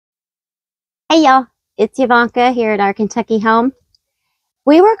Hey y'all, it's Ivanka here at our Kentucky home.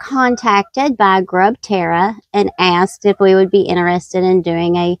 We were contacted by Grub Terra and asked if we would be interested in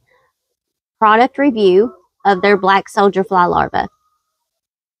doing a product review of their black soldier fly larva.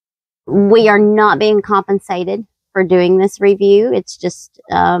 We are not being compensated for doing this review. It's just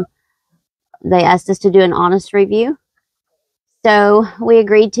they asked us to do an honest review. So we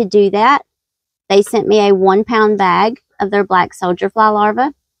agreed to do that. They sent me a 1-pound bag of their black soldier fly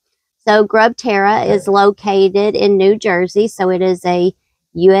larva. So Grub Terra is located in New Jersey, so it is a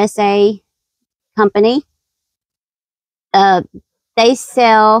USA company. They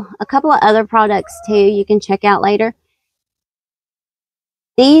sell a couple of other products too you can check out later.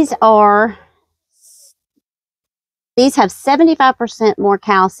 These have 75% more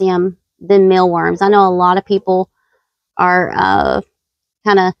calcium than mealworms. I know a lot of people are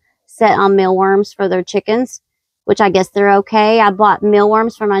kind of set on mealworms for their chickens, which I guess they're okay. I bought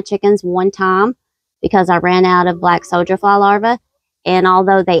mealworms for my chickens one time because I ran out of black soldier fly larvae. And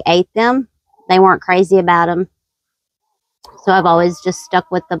although they ate them, they weren't crazy about them. So I've always just stuck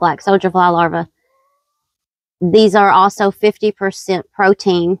with the black soldier fly larvae. These are also 50%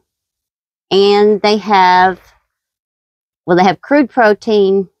 protein. And they have crude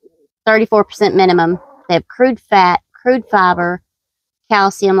protein, 34% minimum. They have crude fat, crude fiber,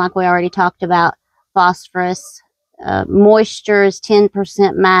 calcium, like we already talked about, phosphorus, moisture is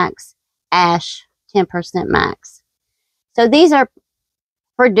 10% max, ash 10% max. So these are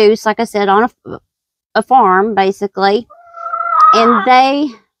produced, like I said, on a farm basically, and they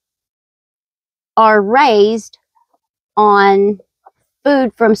are raised on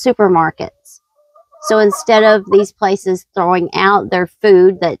food from supermarkets. So instead of these places throwing out their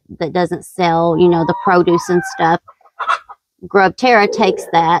food that doesn't sell, you know, the produce and stuff, Grub Terra takes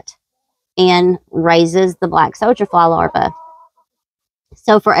that and raises the black soldier fly larva.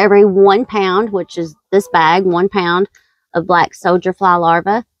 So for every 1 pound, which is this bag, 1 pound of black soldier fly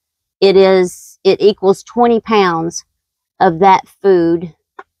larva, it equals 20 pounds of that food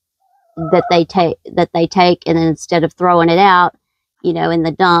that they take, and then instead of throwing it out, you know, in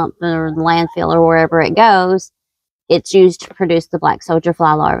the dump or the landfill or wherever it goes, it's used to produce the black soldier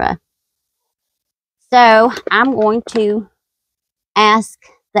fly larva. So I'm going to ask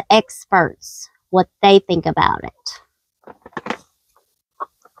the experts what they think about it. I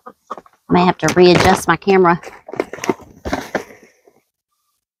may have to readjust my camera. Come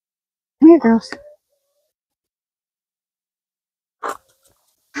here, girls. Ow,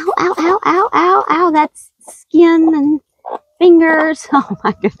 ow, ow, ow, ow, ow. That's skin and fingers. Oh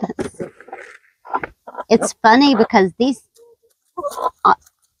my goodness. It's funny because these,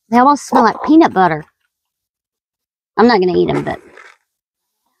 they almost smell like peanut butter. I'm not going to eat them, but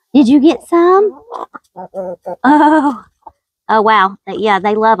did you get some? Oh wow. Yeah,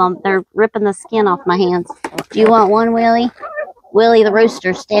 they love them. They're ripping the skin off my hands. Do you want one, Willie? Willie the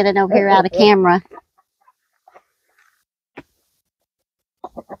rooster standing over here out of camera.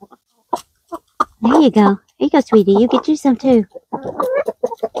 There you go. Here you go, sweetie. You get you some too.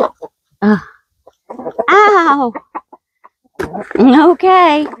 Ow!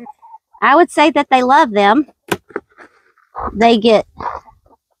 Okay. I would say that they love them.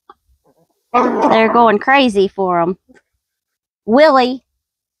 They're going crazy for them. Willie,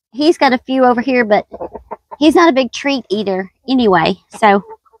 he's got a few over here, but he's not a big treat eater anyway. So,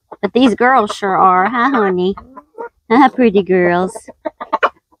 but these girls sure are. Hi, honey. Hi, pretty girls.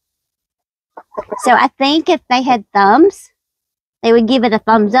 So I think if they had thumbs, they would give it a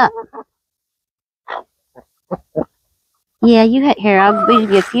thumbs up. Yeah, here, I'll give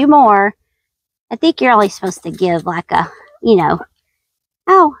you a few more. I think you're only supposed to give like a, you know,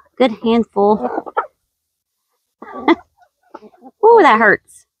 oh, good handful. Ooh, that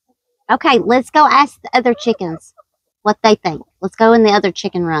hurts. Okay, let's go ask the other chickens what they think. Let's go in the other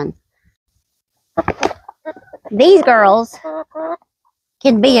chicken run. These girls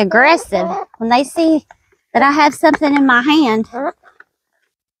can be aggressive when they see that I have something in my hand.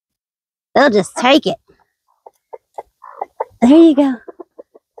 They'll just take it. There you go.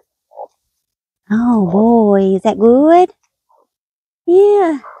 Oh boy, is that good?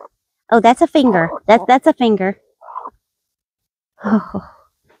 Yeah. Oh, that's a finger. That's a finger. Oh.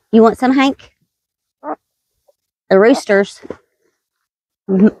 You want some, Hank? The roosters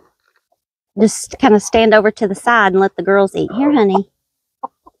just kind of stand over to the side and let the girls eat. Here, honey.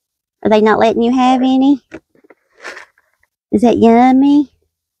 Are they not letting you have any? Is that yummy?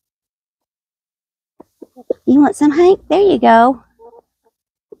 You want some, Hank? There you go.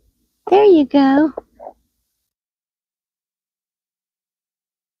 There you go.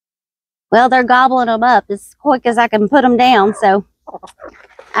 Well, they're gobbling them up as quick as I can put them down, so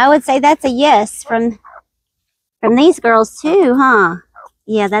I would say that's a yes from these girls too, huh?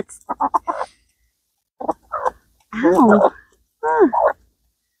 Yeah, that's... Ow. Huh.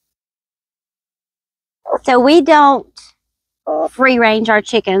 So we don't free range our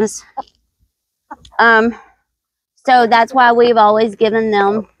chickens. So that's why we've always given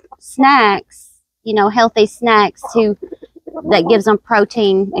them snacks, you know, healthy snacks that gives them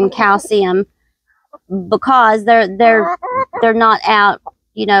protein and calcium, because they're not out,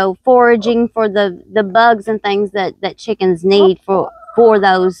 you know, foraging for the bugs and things that chickens need for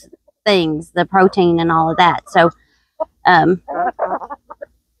those things, the protein and all of that. So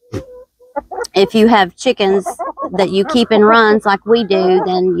if you have chickens that you keep in runs like we do,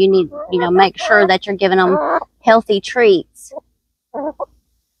 then you need, you know, make sure that you're giving them healthy treats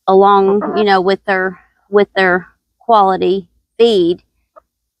along, you know, with their quality feed.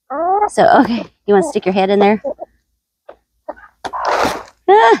 So, okay, you want to stick your head in there?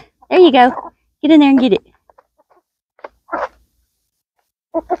 Ah, there you go. Get in there and get it.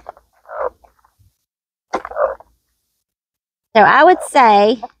 So I would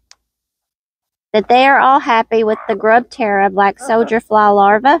say that they are all happy with the Grub Terra black soldier fly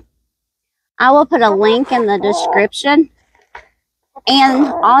larva. I will put a link in the description and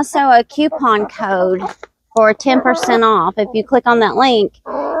also a coupon code for 10% off. If you click on that link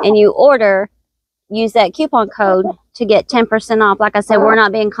and you order, use that coupon code to get 10% off. Like I said, we're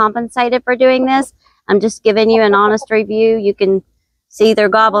not being compensated for doing this. I'm just giving you an honest review. You can see they're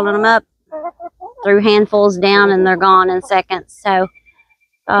gobbling them up through handfuls down, and they're gone in seconds. So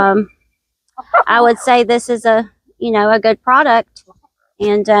I would say this is a good product,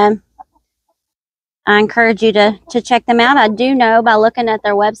 and I encourage you to check them out. I do know by looking at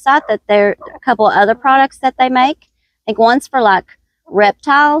their website that there are a couple of other products that they make. I think one's for like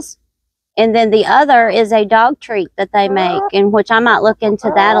reptiles, and then the other is a dog treat that they make, in which I might look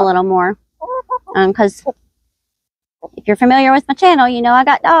into that a little more. Because if you're familiar with my channel, you know I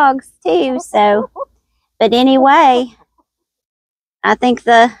got dogs too. So, but anyway, I think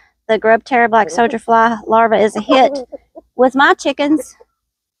the Grub Terra black soldier fly larva is a hit with my chickens.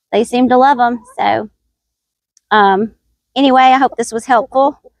 They seem to love them. So anyway, I hope this was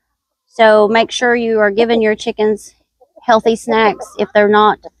helpful. So make sure you are giving your chickens healthy snacks if they're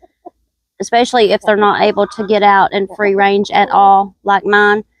not, especially if they're not able to get out and free range at all like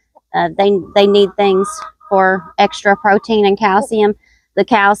mine. They need things for extra protein and calcium. The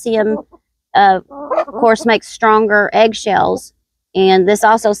calcium, of course, makes stronger eggshells. And this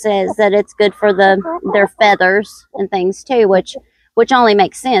also says that it's good for their feathers and things too, which only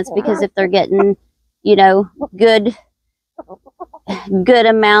makes sense, because if they're getting, you know, good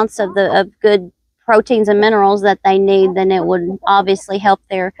amounts of good proteins and minerals that they need, then it would obviously help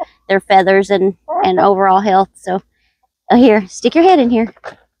their feathers and overall health. So here, stick your head in here.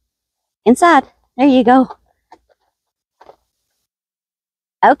 Inside. There you go.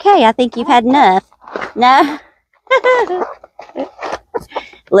 Okay, I think you've had enough. No?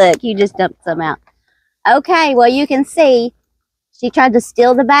 Look, you just dumped some out. Okay, well, you can see she tried to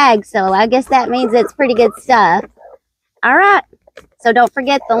steal the bag, so I guess that means it's pretty good stuff. All right. So don't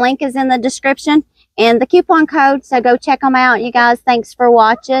forget, the link is in the description and the coupon code, so go check them out. You guys, thanks for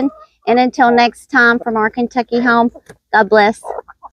watching. And until next time from our Kentucky home, God bless.